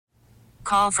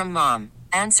Call from mom.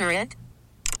 Answer it.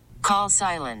 Call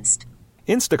silenced.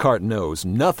 Instacart knows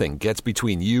nothing gets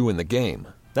between you and the game.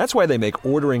 That's why they make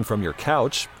ordering from your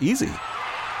couch easy.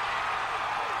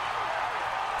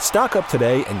 Stock up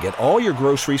today and get all your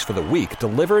groceries for the week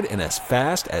delivered in as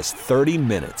fast as 30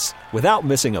 minutes without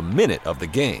missing a minute of the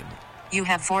game. You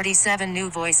have 47 new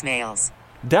voicemails.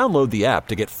 Download the app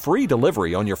to get free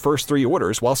delivery on your first 3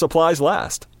 orders while supplies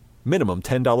last. Minimum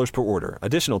 $10 per order.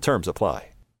 Additional terms apply.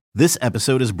 This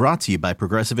episode is brought to you by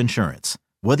Progressive Insurance.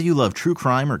 Whether you love true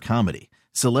crime or comedy,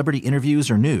 celebrity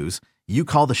interviews or news, you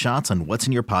call the shots on what's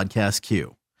in your podcast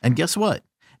queue. And guess what?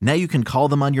 Now you can call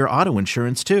them on your auto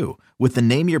insurance too with the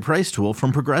Name Your Price tool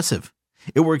from Progressive.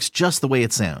 It works just the way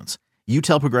it sounds. You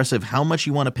tell Progressive how much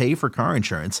you want to pay for car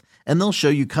insurance, and they'll show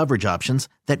you coverage options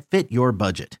that fit your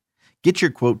budget. Get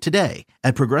your quote today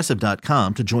at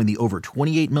Progressive.com to join the over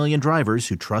 28 million drivers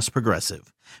who trust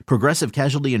Progressive. Progressive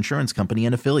Casualty Insurance Company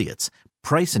and Affiliates.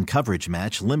 Price and coverage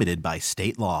match limited by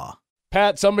state law.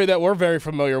 Pat, somebody that we're very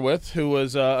familiar with, who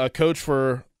was a coach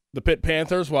for the Pitt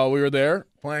Panthers while we were there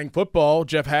playing football,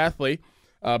 Jeff Hathhorn,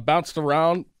 bounced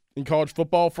around in college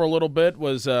football for a little bit,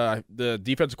 was the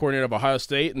defensive coordinator of Ohio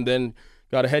State, and then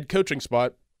got a head coaching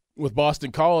spot with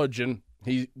Boston College, and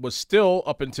he was still,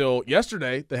 up until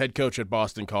yesterday, the head coach at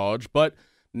Boston College, but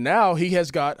now he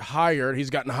has got hired. He's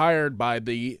gotten hired by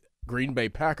the Green Bay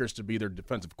Packers to be their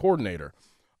defensive coordinator.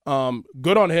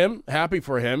 Good on him, happy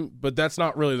for him, but that's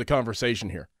not really the conversation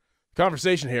here. The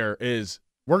conversation here is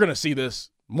we're going to see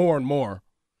this more and more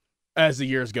as the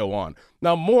years go on.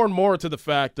 Now, more and more to the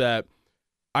fact that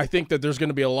I think that there's going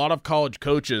to be a lot of college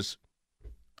coaches,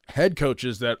 head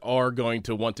coaches, that are going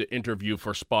to want to interview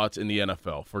for spots in the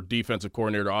NFL, for defensive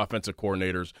coordinator, offensive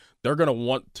coordinators. They're going to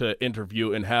want to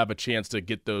interview and have a chance to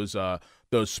get those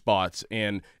spots.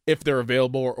 And if they're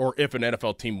available or if an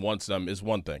NFL team wants them is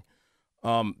one thing.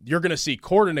 You're going to see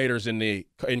coordinators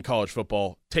in college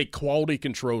football take quality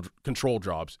control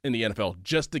jobs in the NFL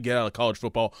just to get out of college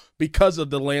football because of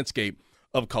the landscape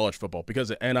of college football,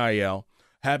 because of NIL,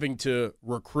 having to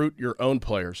recruit your own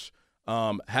players,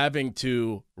 having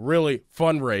to really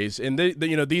fundraise. And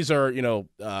these are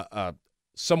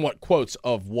somewhat quotes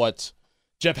of what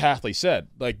Jeff Hathhorn said.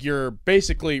 Like, you're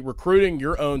basically recruiting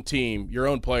your own team, your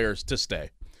own players to stay.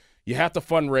 You have to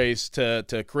fundraise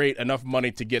to create enough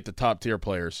money to get the top-tier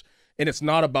players. And it's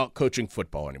not about coaching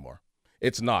football anymore.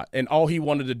 It's not. And all he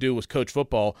wanted to do was coach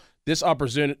football. This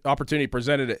opportunity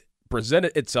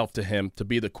presented itself to him to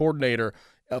be the coordinator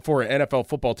for an NFL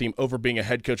football team over being a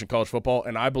head coach in college football.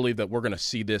 And I believe that we're going to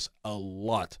see this a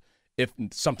lot if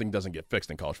something doesn't get fixed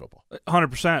in college football.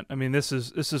 100%. I mean, this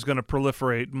is going to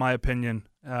proliferate, in my opinion,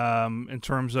 in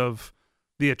terms of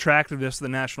the attractiveness of the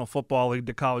National Football League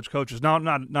to college coaches. Now,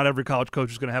 not every college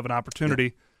coach is going to have an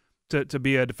opportunity to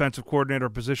be a defensive coordinator,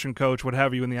 position coach, what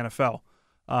have you, in the NFL.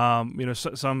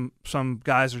 Some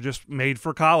guys are just made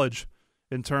for college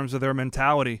in terms of their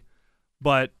mentality.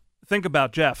 But think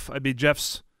about Jeff. I mean,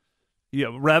 Jeff's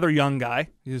rather young guy.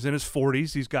 He's in his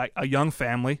 40s. He's got a young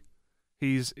family.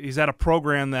 He's at a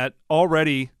program that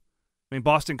already, I mean,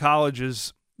 Boston College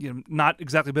is not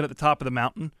exactly been at the top of the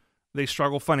mountain. They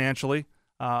struggle financially.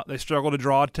 They struggle to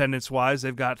draw attendance-wise.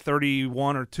 They've got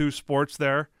 31 or 2 sports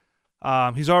there.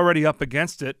 He's already up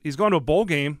against it. He's gone to a bowl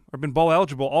game or been bowl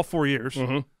eligible all 4 years.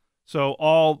 Mm-hmm. So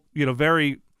all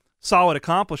very solid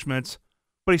accomplishments.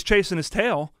 But he's chasing his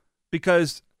tail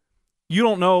because you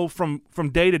don't know from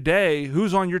day to day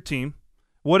who's on your team,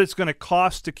 what it's going to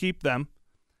cost to keep them.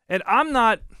 And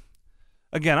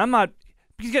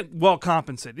he's getting well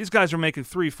compensated. These guys are making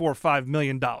 $3, $4, $5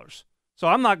 million. So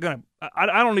I'm not going to – I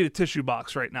don't need a tissue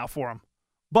box right now for them.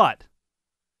 But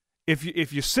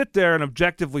if you sit there and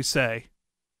objectively say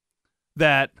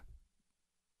that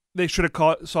they should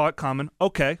have saw it coming,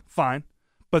 okay, fine.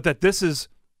 But that this is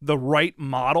the right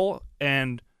model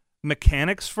and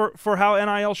mechanics for how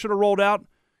NIL should have rolled out,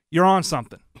 you're on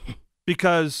something.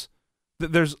 Because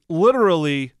there's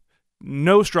literally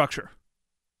no structure.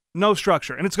 No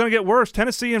structure. And it's going to get worse.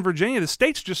 Tennessee and Virginia, the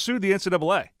states just sued the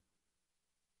NCAA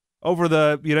over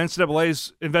the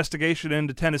NCAA's investigation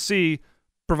into Tennessee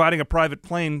providing a private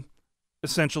plane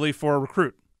essentially for a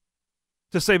recruit.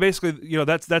 To say basically,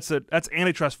 that's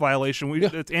antitrust violation.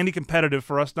 It's anti-competitive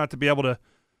for us not to be able to,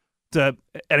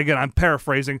 and again, I'm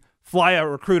paraphrasing, fly a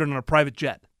recruit on a private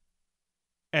jet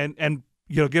and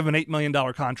give an $8 million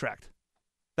contract.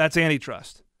 That's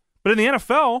antitrust. But in the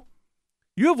NFL,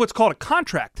 you have what's called a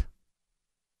contract.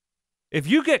 If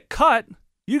you get cut,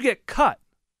 you get cut.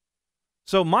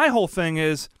 So my whole thing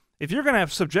is, if you're going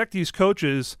to subject these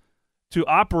coaches to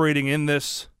operating in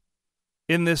this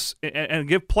in this and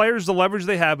give players the leverage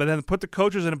they have, but then put the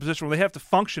coaches in a position where they have to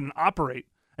function and operate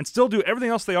and still do everything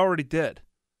else they already did.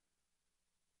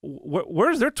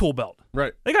 Where's their tool belt?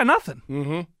 Right. They got nothing.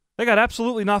 Mm-hmm. They got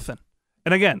absolutely nothing.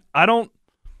 And again, I'm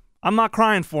not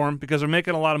crying for them because they're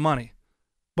making a lot of money.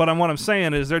 But what I'm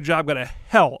saying is their job got a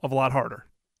hell of a lot harder.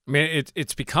 I mean,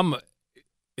 it's become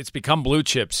Blue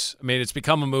Chips. I mean, it's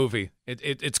become a movie.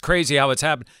 It's crazy how it's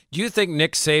happened. Do you think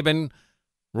Nick Saban,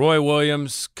 Roy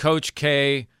Williams, Coach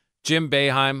K, Jim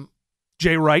Boeheim,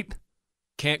 Jay Wright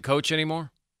can't coach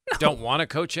anymore? No. Don't want to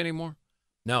coach anymore?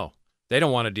 No. They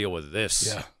don't want to deal with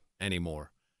this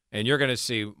anymore. And you're going to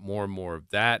see more and more of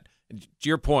that. And to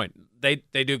your point, they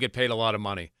do get paid a lot of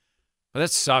money. But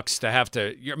that sucks to have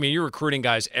to – I mean, you're recruiting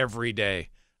guys every day.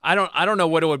 I don't know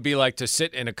what it would be like to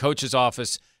sit in a coach's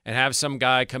office and have some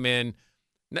guy come in.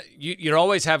 You'd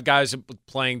always have guys with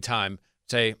playing time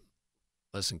say,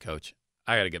 listen, coach,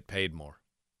 I got to get paid more.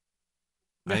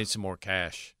 I need some more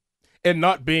cash. And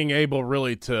not being able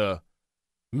really to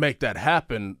make that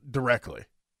happen directly.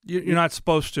 You're not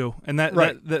supposed to, and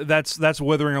that's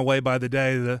withering away by the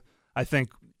day. I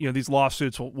think these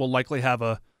lawsuits will likely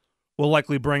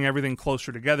bring everything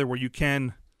closer together where you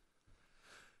can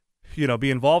be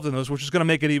involved in those, which is going to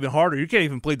make it even harder. You can't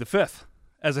even plead the fifth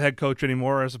as a head coach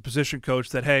anymore, as a position coach.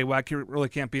 That I really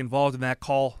can't be involved in that.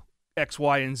 Call X,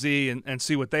 Y, and Z and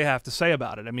see what they have to say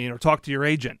about it. I mean, or talk to your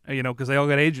agent, because they all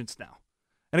got agents now.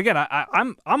 And again,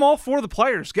 I'm all for the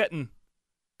players getting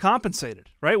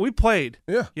compensated, right? We played.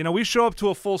 Yeah. We show up to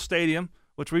a full stadium,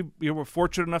 which we were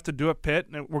fortunate enough to do at Pitt,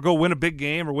 and we'll go win a big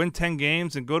game or win 10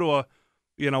 games and go to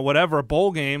a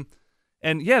bowl game.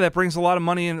 And yeah, that brings a lot of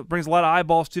money and it brings a lot of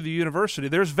eyeballs to the university.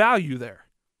 There's value there.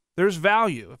 There's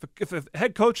value. If a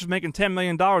head coach is making $10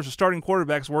 million, a starting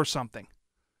quarterback's worth something.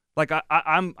 Like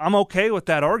I'm okay with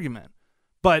that argument.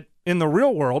 But in the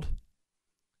real world,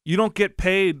 you don't get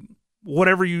paid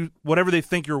whatever they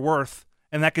think you're worth,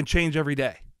 and that can change every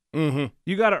day. Mm-hmm.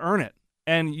 You got to earn it.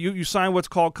 And you sign what's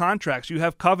called contracts. You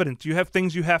have covenants. You have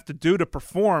things you have to do to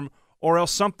perform, or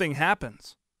else something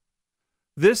happens.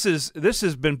 This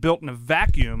has been built in a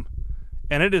vacuum,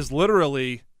 and it is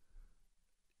literally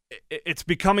it's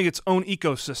becoming its own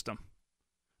ecosystem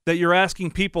that you're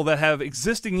asking people that have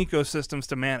existing ecosystems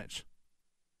to manage,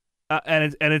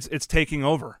 and it's taking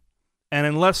over. And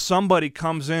unless somebody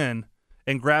comes in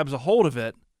and grabs a hold of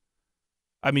it,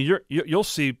 I mean, you'll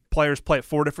see players play at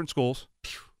 4 different schools.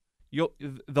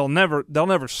 They'll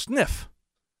never sniff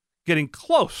getting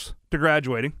close to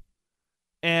graduating.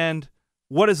 And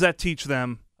what does that teach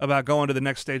them about going to the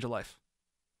next stage of life?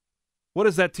 What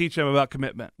does that teach them about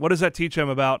commitment? What does that teach them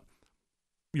about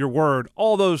your word?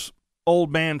 All those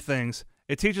old man things.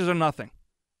 It teaches them nothing.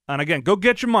 And again, go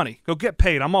get your money. Go get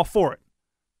paid. I'm all for it.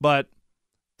 But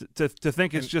to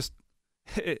think it's just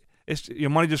your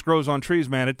money just grows on trees,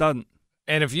 man, it doesn't.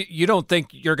 And if you don't think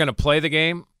you're going to play the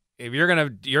game, if you're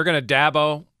going to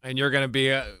dabbo and you're going to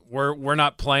be we're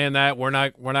not playing that, we're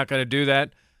not going to do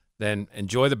that, then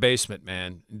enjoy the basement,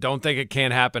 man. Don't think it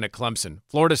can't happen at Clemson.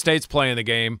 Florida State's playing the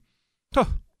game.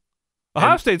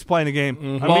 Ohio State's playing the game.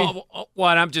 Mm-hmm. Well,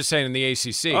 and I'm just saying in the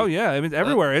ACC. Oh yeah, I mean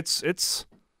everywhere. It's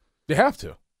they have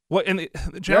to. What and they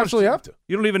absolutely have to.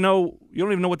 You don't even know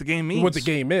what the game means. What the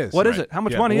game is. What is it? How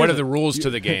much money? What is are the rules to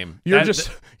the game?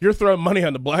 You're throwing money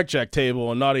on the blackjack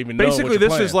table and not even know basically what you're this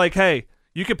playing. is like, hey,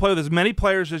 you can play with as many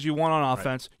players as you want on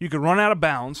offense. Right. You can run out of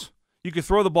bounds. You can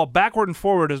throw the ball backward and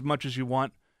forward as much as you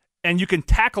want, and you can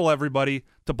tackle everybody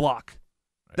to block.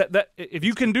 Right. That if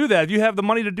you can do that, if you have the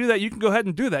money to do that, you can go ahead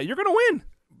and do that. You're going to win.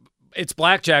 It's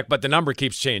blackjack, but the number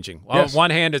keeps changing. Well, yes. One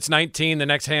hand it's 19, the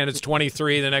next hand it's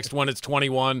 23, the next one it's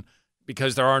 21.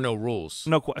 Because there are no rules.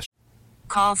 No question.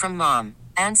 Call from mom.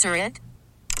 Answer it.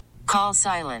 Call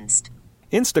silenced.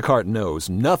 Instacart knows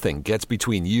nothing gets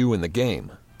between you and the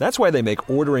game. That's why they make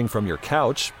ordering from your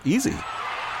couch easy.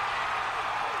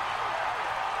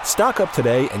 Stock up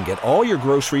today and get all your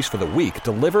groceries for the week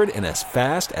delivered in as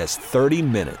fast as 30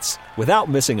 minutes without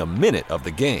missing a minute of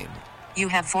the game. You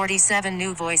have 47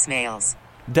 new voicemails.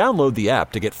 Download the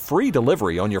app to get free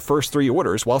delivery on your first 3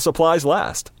 orders while supplies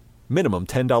last. Minimum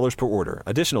 $10 per order.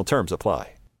 Additional terms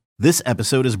apply. This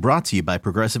episode is brought to you by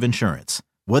Progressive Insurance.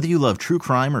 Whether you love true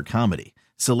crime or comedy,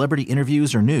 celebrity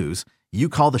interviews or news, you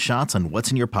call the shots on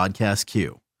what's in your podcast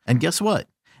queue. And guess what?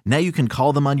 Now you can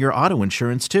call them on your auto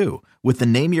insurance too with the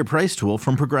Name Your Price tool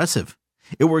from Progressive.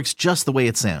 It works just the way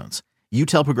it sounds. You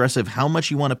tell Progressive how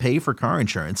much you want to pay for car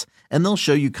insurance, and they'll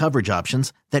show you coverage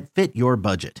options that fit your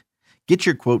budget. Get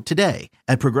your quote today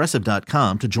at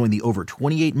Progressive.com to join the over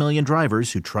 28 million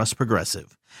drivers who trust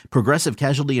Progressive. Progressive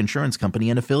Casualty Insurance Company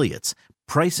and Affiliates.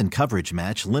 Price and coverage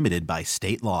match limited by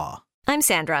state law. I'm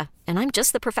Sandra, and I'm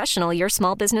just the professional your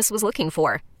small business was looking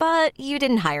for. But you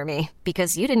didn't hire me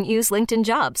because you didn't use LinkedIn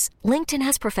Jobs. LinkedIn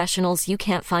has professionals you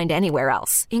can't find anywhere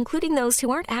else, including those who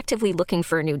aren't actively looking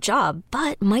for a new job,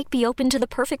 but might be open to the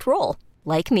perfect role,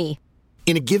 like me.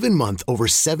 In a given month, over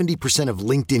 70% of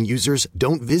LinkedIn users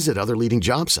don't visit other leading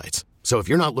job sites. So if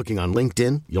you're not looking on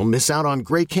LinkedIn, you'll miss out on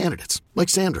great candidates like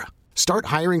Sandra. Start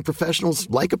hiring professionals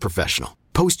like a professional.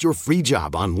 Post your free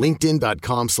job on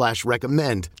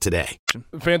linkedin.com/recommend today.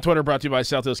 Fan Twitter brought to you by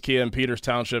South Hills Kia in Peters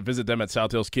Township. Visit them at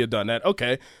southhillskia.net.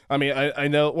 Okay. I mean, I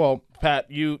know, well,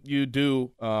 Pat, you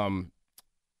do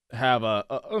have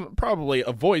probably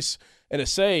a voice and a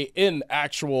say in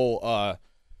actual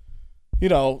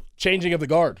changing of the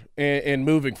guard and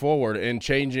moving forward and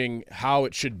changing how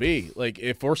it should be. Like,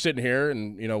 if we're sitting here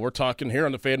and, we're talking here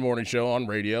on the Fan Morning Show on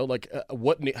radio, like,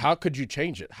 how could you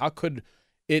change it? How could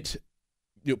it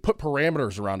put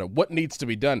parameters around it? What needs to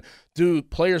be done? Do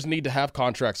players need to have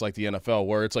contracts like the NFL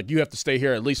where it's like you have to stay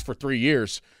here at least for 3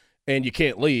 years and you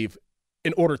can't leave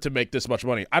in order to make this much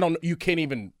money? You can't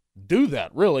even do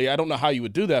that, really. I don't know how you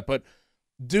would do that, but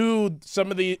do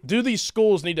these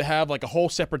schools need to have like a whole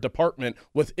separate department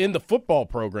within the football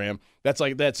program that's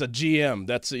a GM,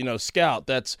 that's scout,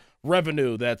 that's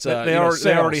revenue, that's they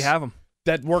already have them.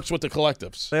 That works with the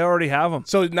collectives. They already have them.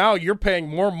 So now you're paying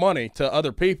more money to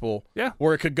other people,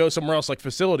 where it could go somewhere else like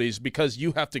facilities because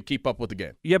you have to keep up with the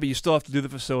game. Yeah, but you still have to do the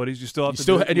facilities. You still have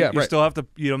still have to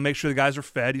make sure the guys are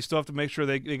fed. You still have to make sure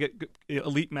they get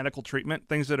elite medical treatment,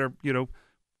 things that are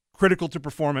critical to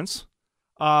performance.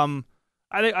 I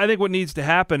think what needs to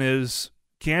happen is,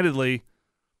 candidly,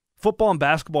 football and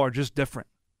basketball are just different.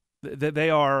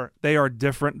 They are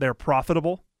different. They're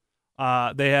profitable.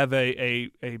 They have a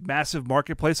massive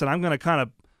marketplace, and I'm going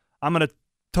to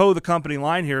toe the company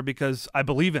line here because I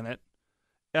believe in it.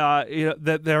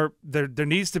 That there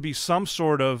needs to be some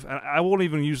sort of, I won't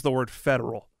even use the word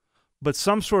federal, but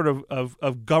some sort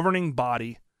of governing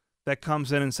body that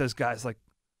comes in and says, guys, like,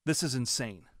 this is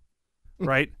insane,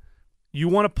 right? You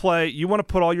want to play, you want to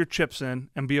put all your chips in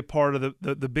and be a part of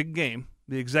the big game,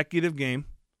 the executive game.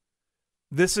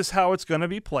 This is how it's going to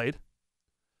be played.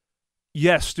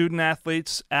 Yes, student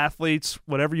athletes,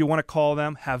 whatever you want to call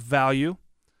them, have value.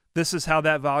 This is how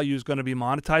that value is going to be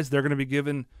monetized. They're going to be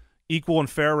given equal and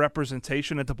fair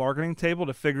representation at the bargaining table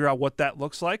to figure out what that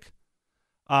looks like.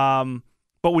 But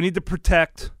we need to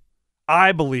protect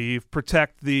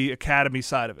the academy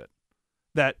side of it.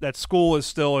 That school is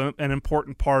still an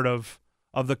important part of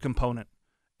the component.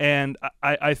 And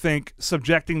I think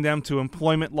subjecting them to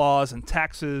employment laws and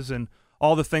taxes and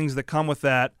all the things that come with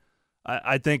that,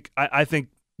 I think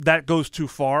that goes too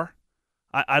far.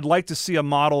 I'd like to see a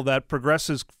model that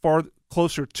progresses far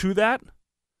closer to that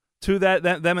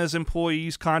them as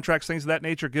employees, contracts, things of that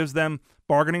nature, gives them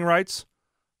bargaining rights,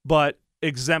 but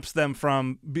exempts them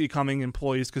from becoming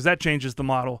employees, because that changes the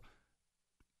model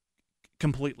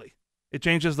completely. It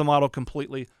changes the model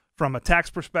completely from a tax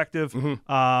perspective,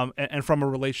 and from a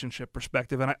relationship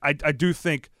perspective. And I do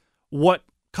think what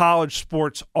college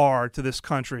sports are to this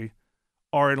country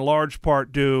are in large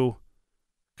part could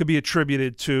be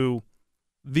attributed to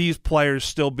these players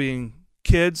still being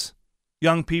kids,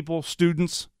 young people,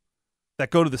 students that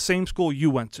go to the same school you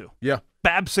went to. Yeah.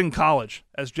 Babson College,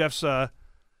 as Jeff's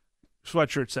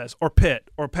sweatshirt says, or Pitt,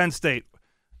 or Penn State.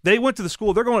 They went to the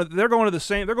school. They're going to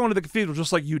the cathedral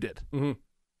just like you did,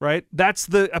 right? That's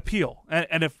the appeal.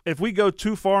 And if we go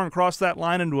too far and cross that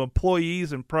line into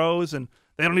employees and pros, and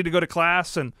they don't need to go to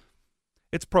class, and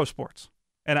it's pro sports,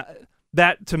 and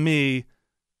that to me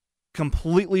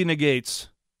completely negates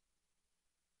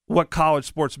what college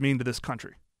sports mean to this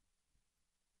country.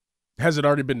 Has it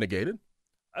already been negated?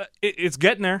 It's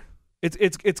getting there.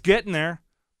 It's getting there.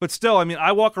 But still, I mean,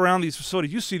 I walk around these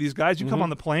facilities. You see these guys. You come on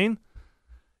the plane.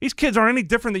 These kids aren't any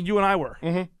different than you and I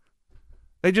were.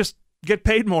 They just get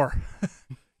paid more,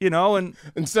 And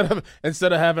instead of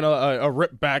having a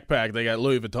ripped backpack, they got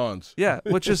Louis Vuittons. Yeah,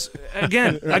 which is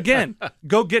again,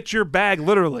 go get your bag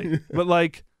literally. But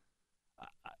like,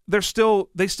 they still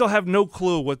have no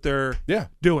clue what they're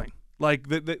doing. Like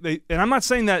they, and I'm not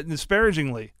saying that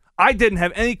disparagingly. I didn't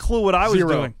have any clue what I was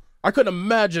doing. I couldn't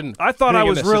imagine. I thought I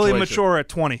was really mature at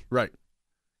 20. Right.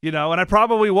 And I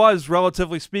probably was,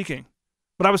 relatively speaking.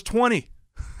 But I was 20.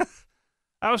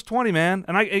 I was 20, man.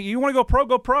 And you want to go pro,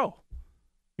 go pro.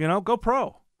 Go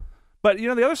pro. But, the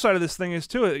other side of this thing is,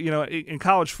 too, in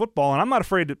college football, and I'm not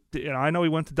afraid to, I know he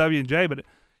went to W&J, but,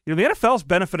 the NFL's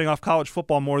benefiting off college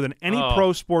football more than any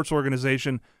pro sports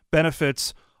organization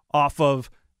benefits off of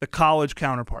the college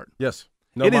counterpart. Yes.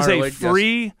 It is a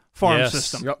free farm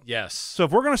system. Yep. Yes. So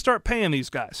if we're going to start paying these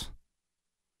guys,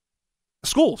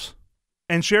 schools,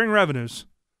 and sharing revenues,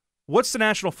 what's the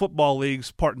National Football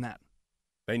League's part in that?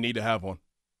 They need to have one.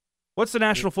 What's the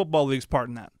National Football League's part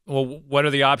in that? Well, what are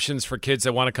the options for kids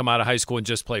that want to come out of high school and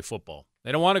just play football?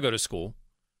 They don't want to go to school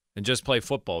and just play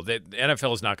football. The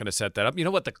NFL is not going to set that up. You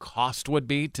know what the cost would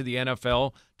be to the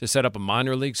NFL to set up a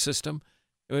minor league system?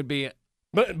 It would be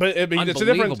it's a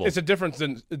difference. It's a difference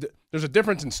in there's a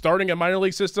difference in starting a minor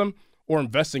league system or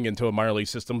investing into a minor league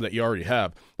system that you already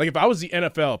have. Like if I was the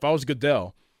NFL, if I was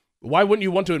Goodell, why wouldn't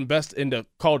you want to invest into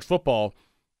college football?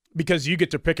 Because you get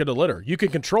to pick of the litter. You can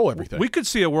control everything. We could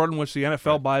see a world in which the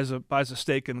NFL buys a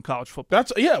stake in college football.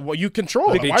 Well, you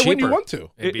control it. Why wouldn't you want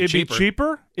to? It'd be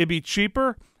cheaper. It'd be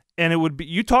cheaper, and it would be.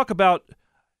 You talk about.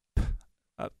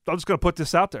 I'm just going to put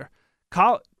this out there.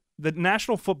 The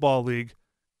National Football League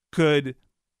could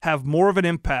have more of an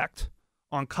impact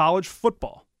on college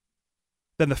football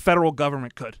than the federal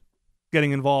government could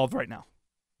getting involved right now.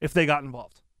 If they got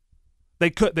involved, they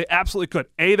could. They absolutely could.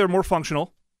 A, they're more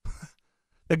functional.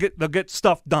 They'll get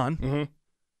stuff done, mm-hmm.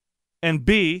 And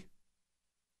B,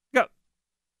 they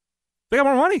got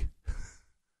more money.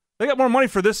 They got more money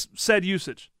for this said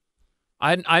usage.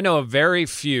 I know a very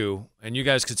few, and you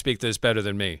guys could speak to this better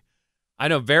than me. I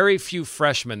know very few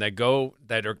freshmen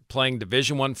that are playing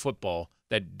Division I football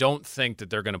that don't think that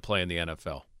they're going to play in the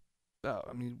NFL.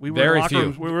 I mean, we were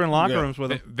in locker rooms with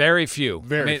them. Very few.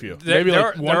 Very few. Maybe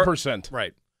like 1%.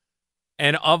 Right.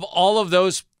 And of all of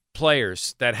those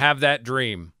players that have that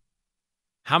dream,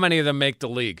 how many of them make the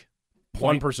league?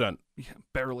 1%. Yeah,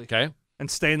 barely. Okay. And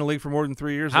stay in the league for more than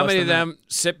 3 years. How many of them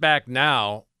sit back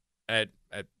now at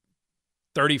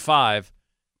 35,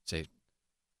 say,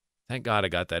 thank God I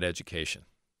got that education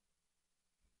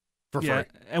for free?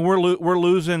 And we're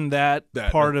losing that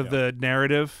part of the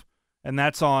narrative, and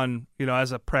that's on,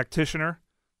 as a practitioner,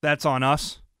 that's on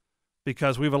us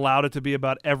because we've allowed it to be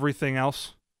about everything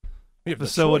else.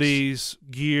 Facilities,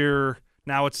 gear.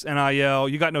 Now it's NIL.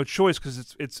 You got no choice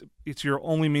because it's your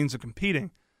only means of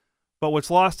competing. But what's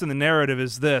lost in the narrative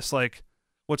is this. Like,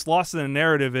 what's lost in the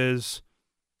narrative is,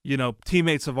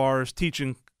 teammates of ours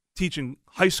teaching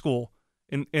high school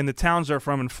in the towns they're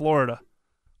from in Florida.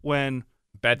 When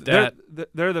bet that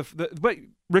but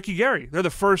Ricky Gary, they're the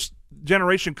first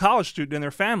generation college student in their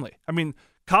family. I mean,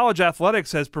 college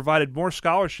athletics has provided more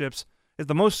scholarships. It's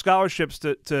the most scholarships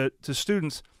to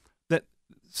students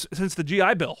since the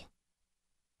GI Bill.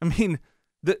 I mean,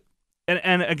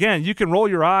 and again, you can roll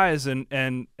your eyes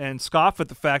and scoff at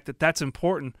the fact that that's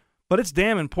important, but it's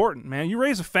damn important, man. You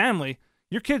raise a family,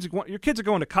 your kids are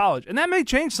going to college, and that may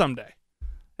change someday.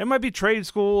 It might be trade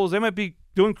schools, they might be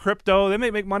doing crypto, they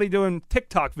may make money doing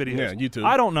TikTok videos. Yeah, YouTube.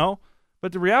 I don't know,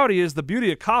 but the reality is the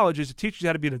beauty of college is it teaches you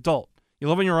how to be an adult. You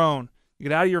live on your own. You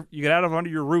get out of under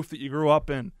your roof that you grew up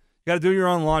in. You got to do your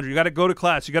own laundry. You got to go to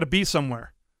class. You got to be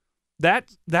somewhere.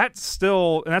 That's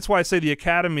still, and that's why I say the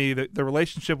academy, the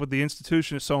relationship with the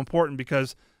institution is so important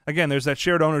because, again, there's that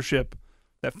shared ownership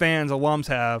that fans, alums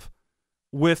have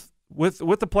with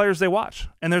the players they watch,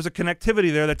 and there's a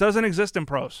connectivity there that doesn't exist in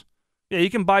pros. Yeah,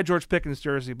 you can buy George Pickens'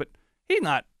 jersey, but he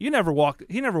never walked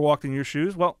in your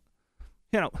shoes. Well,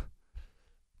 Nate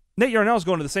Yarnell's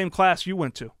going to the same class you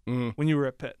went to when you were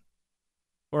at Pitt,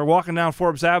 or walking down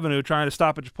Forbes Avenue trying to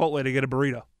stop at Chipotle to get a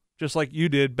burrito, just like you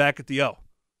did back at the O.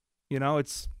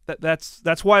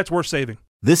 That's why it's worth saving.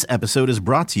 This episode is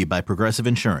brought to you by Progressive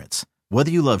Insurance.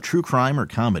 Whether you love true crime or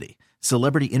comedy,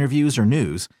 celebrity interviews or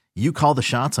news, you call the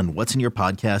shots on what's in your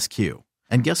podcast queue.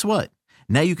 And guess what?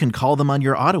 Now you can call them on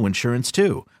your auto insurance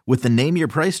too with the Name Your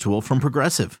Price tool from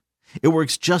Progressive. It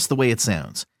works just the way it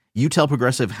sounds. You tell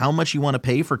Progressive how much you want to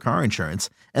pay for car insurance,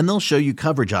 and they'll show you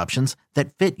coverage options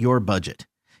that fit your budget.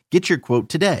 Get your quote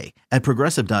today at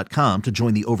Progressive.com to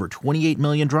join the over 28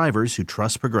 million drivers who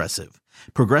trust Progressive.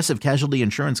 Progressive Casualty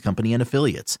Insurance Company and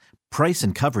Affiliates. Price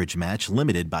and coverage match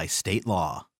limited by state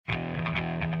law.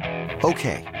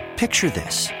 Okay, picture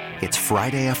this. It's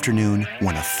Friday afternoon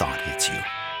when a thought hits you.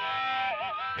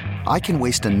 I can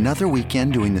waste another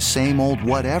weekend doing the same old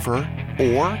whatever,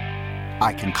 or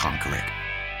I can conquer it.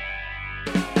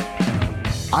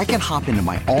 I can hop into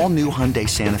my all-new Hyundai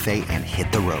Santa Fe and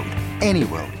hit the road. Any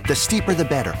road. The steeper, the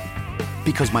better.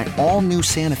 Because my all-new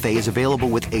Santa Fe is available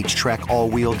with H-Track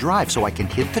all-wheel drive, so I can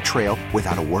hit the trail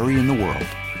without a worry in the world.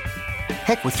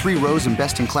 Heck, with 3 rows and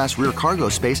best-in-class rear cargo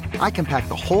space, I can pack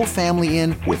the whole family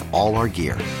in with all our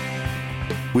gear.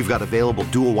 We've got available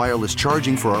dual wireless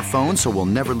charging for our phones, so we'll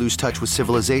never lose touch with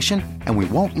civilization, and we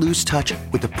won't lose touch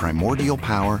with the primordial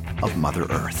power of Mother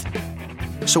Earth.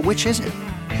 So which is it?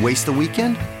 Waste the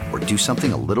weekend or do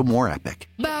something a little more epic?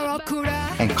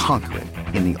 And conquer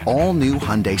it in the all-new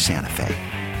Hyundai Santa Fe.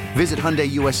 Visit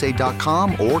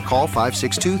HyundaiUSA.com or call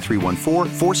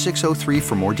 562-314-4603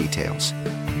 for more details.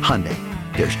 Hyundai,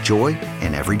 there's joy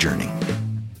in every journey.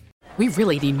 We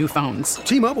really need new phones.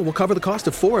 T-Mobile will cover the cost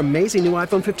of 4 amazing new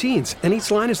iPhone 15s, and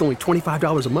each line is only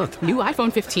 $25 a month. New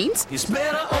iPhone 15s? It's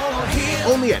better over here.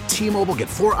 Only at T-Mobile, get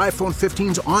 4 iPhone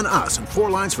 15s on us and 4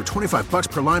 lines for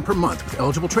 $25 per line per month with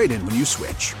eligible trade-in when you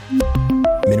switch.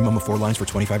 Minimum of 4 lines for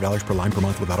 $25 per line per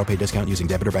month with autopay discount using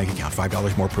debit or bank account.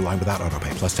 $5 more per line without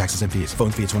autopay, plus taxes and fees. Phone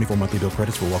fee at 24 monthly bill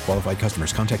credits for well-qualified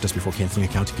customers. Contact us before canceling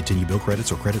account to continue bill credits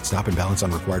or credit stop and balance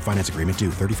on required finance agreement due.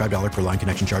 $35 per line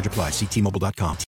connection charge applies. See T-Mobile.com.